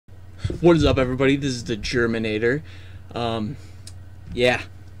What is up, everybody? This is the Germinator. Yeah,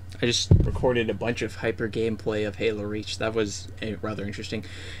 I just recorded a bunch of hyper gameplay of Halo Reach. That was rather interesting.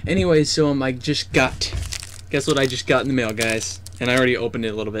 Anyway, so I just got... Guess what I just got in the mail, guys? And I already opened it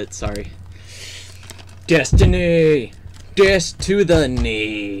a little bit, sorry. Destiny! Des to the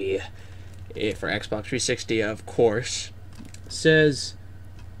knee! For Xbox 360, of course. Says...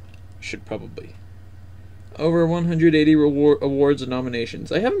 Should probably... Over 180 awards and nominations.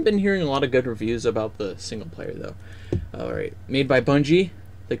 I haven't been hearing a lot of good reviews about the single player, though. Alright. Made by Bungie,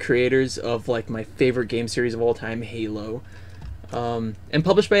 the creators of, like, my favorite game series of all time, Halo. And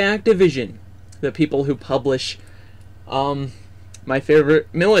published by Activision, the people who publish my favorite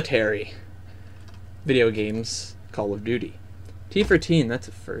military video games, Call of Duty. T for teen, that's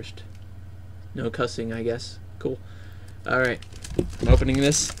a first. No cussing, I guess. Cool. Alright. I'm opening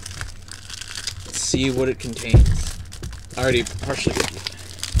this. See what it contains. I already partially did it.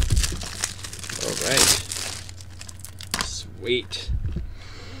 Alright. Sweet.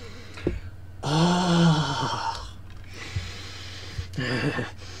 Ah.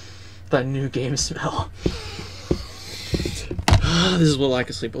 That new game smell. This is what lack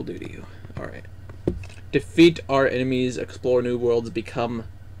of sleep will do to you. Alright. Defeat our enemies, explore new worlds, become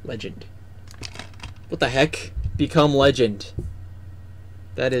legend. What the heck? Become legend.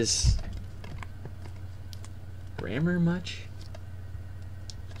 That is... grammar much?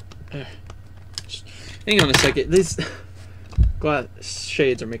 Hang on a second. These glass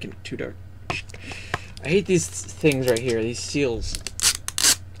shades are making it too dark. I hate these things right here. These seals.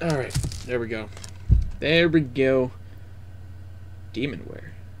 Alright. There we go. There we go.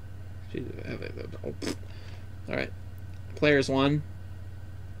 Demonware. Alright. Players 1.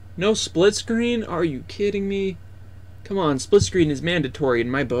 No split screen? Are you kidding me? Come on. Split screen is mandatory in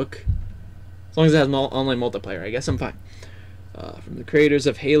my book. As long as it has online multiplayer, I guess I'm fine. From the creators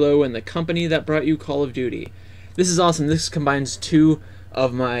of Halo and the company that brought you Call of Duty. This is awesome. This combines two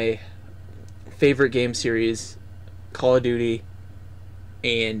of my favorite game series, Call of Duty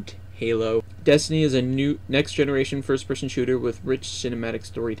and Halo. Destiny is a new next-generation first-person shooter with rich cinematic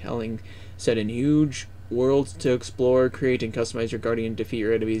storytelling set in huge worlds to explore, create, and customize your guardian, defeat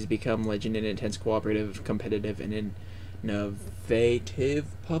your enemies, become legend in intense, cooperative, competitive, and innovative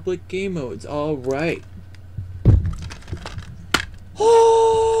public game modes. All right.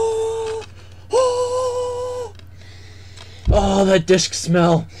 Oh, oh, oh, that disc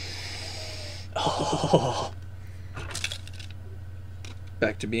smell. Oh.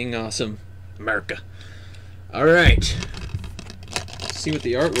 Back to being awesome, America. All right. Let's see what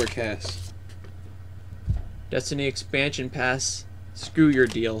the artwork has. Destiny expansion pass. Screw your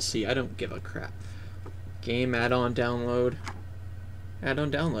DLC. I don't give a crap. Game add-on download.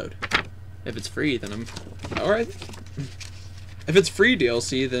 Add-on download. If it's free, then I'm... Alright. If it's free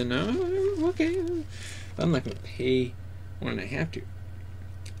DLC, then... okay. I'm not going to pay when I have to.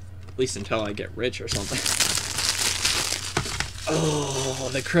 At least until I get rich or something. Oh,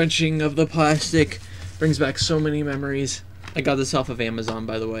 the crunching of the plastic brings back so many memories. I got this off of Amazon,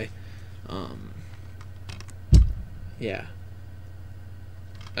 by the way. Yeah.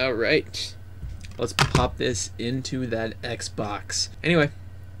 Alright. Let's pop this into that Xbox. Anyway,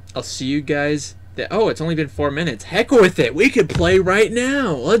 I'll see you guys. Oh, it's only been 4 minutes. Heck with it. We could play right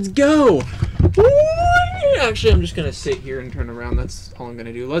now. Let's go. Woo! Actually, I'm just going to sit here and turn around. That's all I'm going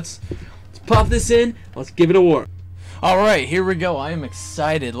to do. Let's pop this in. Let's give it a whirl. Alright, here we go. I am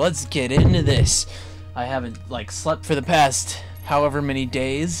excited. Let's get into this. I haven't, like, slept for the past however many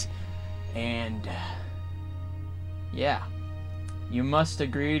days. And, yeah. You must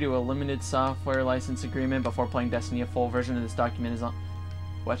agree to a limited software license agreement before playing Destiny. A full version of this document is on...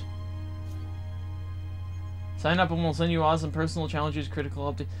 What? Sign up and we'll send you awesome personal challenges,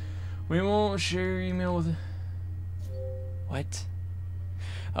 critical update. We won't share your email with... What?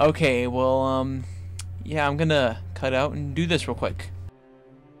 Okay, well, yeah, I'm gonna cut out and do this real quick.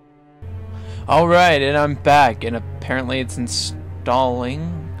 Alright, and I'm back, and apparently it's installing...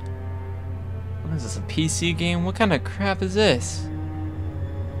 What is this, a PC game? What kind of crap is this?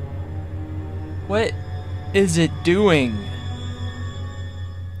 What is it doing?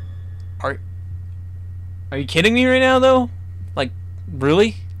 Are you kidding me right now, though? Like,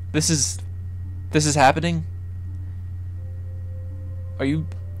 really? This is happening? Are you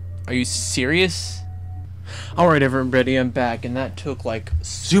serious? Alright, everybody, I'm back, and that took, like,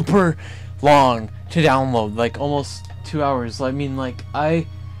 super long to download. Like, almost 2 hours. I mean, like, I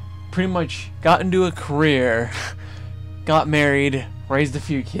pretty much got into a career, got married, raised a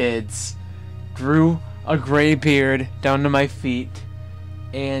few kids, grew a gray beard down to my feet,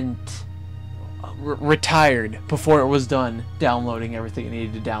 and retired before it was done downloading everything it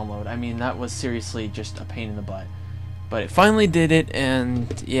needed to download. I mean, that was seriously just a pain in the butt. But it finally did it,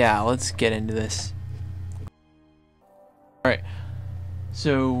 and yeah, let's get into this. Alright,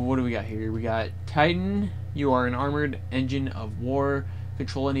 so what do we got here? We got Titan. You are an armored engine of war.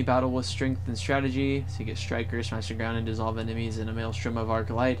 Control any battle with strength and strategy. So you get Striker, smash the ground and dissolve enemies in a maelstrom of arc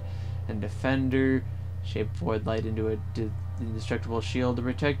light. And Defender, shape void light into a indestructible shield to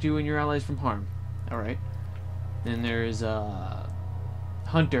protect you and your allies from harm. Alright. Then there's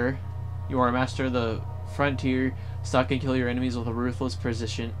Hunter. You are a master of the frontier. Stalk and kill your enemies with a ruthless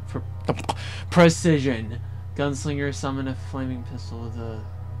precision. Gunslinger, summon a flaming pistol that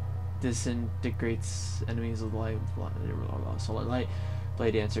disintegrates enemies with light, solar light.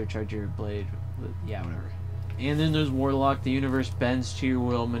 Blade Dancer, charge your blade. Yeah, whatever. And then there's Warlock. The universe bends to your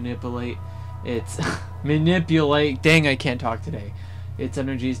will. Manipulate its manipulate. Dang, I can't talk today. Its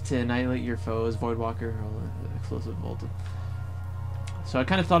energies to annihilate your foes. Voidwalker, explosive voltage. So I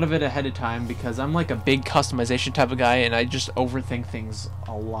kind of thought of it ahead of time because I'm like a big customization type of guy and I just overthink things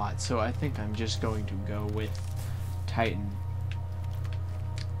a lot. So I think I'm just going to go with Titan.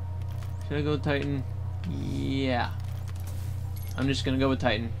 Should I go with Titan? Yeah. I'm just going to go with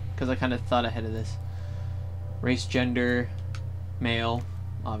Titan because I kind of thought ahead of this. Race, gender, male,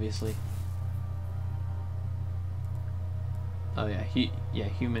 obviously. Oh yeah,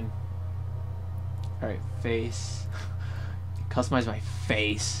 human. Alright, face. Customize my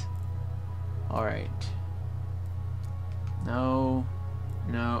face. Alright. No.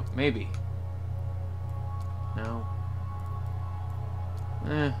 No. Maybe. No.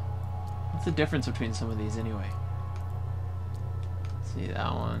 What's the difference between some of these anyway? Let's see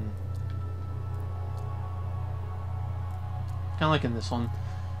that one. Kind of like in this one.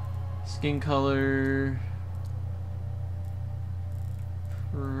 Skin color.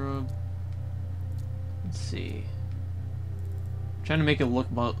 Let's see. Trying to make it look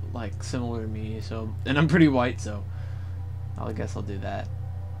like similar to me, so, and I'm pretty white, so I guess I'll do that.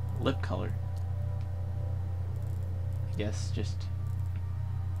 Lip color, I guess, just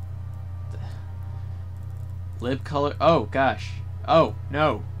lip color. Oh gosh, oh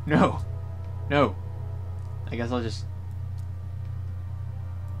no, I guess I'll just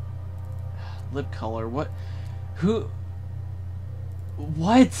lip color. What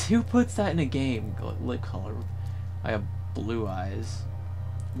puts that in a game? Lip color. I have blue eyes.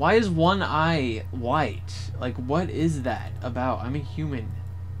 Why is one eye white? Like, what is that about? I'm a human.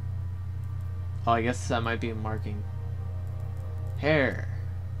 Oh, I guess that might be a marking. Hair.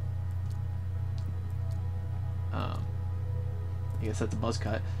 I guess that's a buzz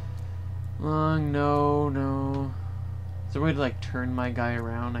cut. Long, no. Is there a way to, like, turn my guy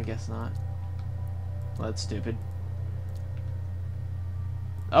around? I guess not. Well, that's stupid.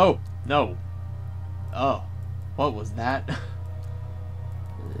 Oh, no. Oh. What was that?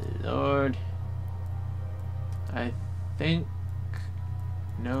 Lord. I think...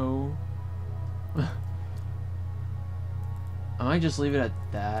 No. I might just leave it at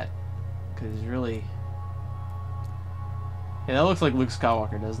that. Because really... Yeah, that looks like Luke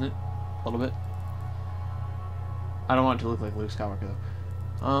Skywalker, doesn't it? A little bit. I don't want it to look like Luke Skywalker,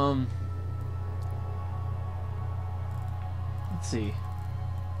 though. Let's see.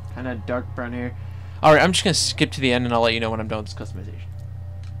 Kind of dark brown hair. Alright, I'm just going to skip to the end and I'll let you know when I'm done with this customization.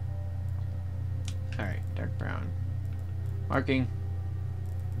 Alright, dark brown. Marking.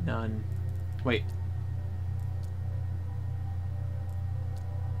 None. Wait.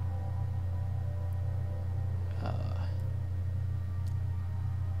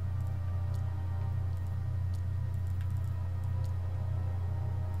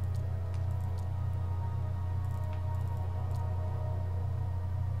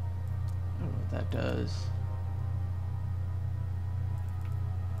 That does.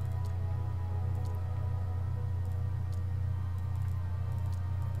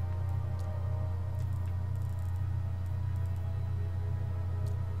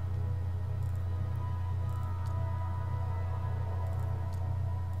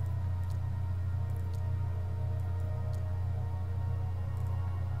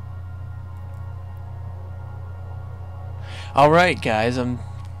 All right, guys.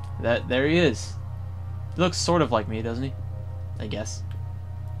 There he is. He looks sort of like me, doesn't he? I guess.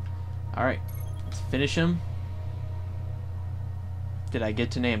 Alright. Let's finish him. Did I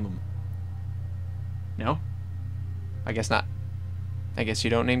get to name him? No? I guess not. I guess you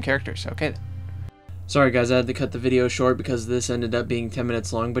don't name characters. Okay then. Sorry guys, I had to cut the video short because this ended up being 10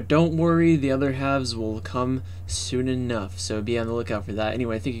 minutes long, but don't worry, the other halves will come soon enough, so be on the lookout for that.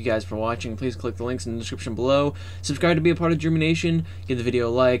 Anyway, thank you guys for watching. Please click the links in the description below. Subscribe to be a part of Germination, give the video a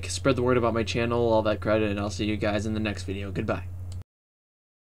like, spread the word about my channel, all that credit, and I'll see you guys in the next video. Goodbye.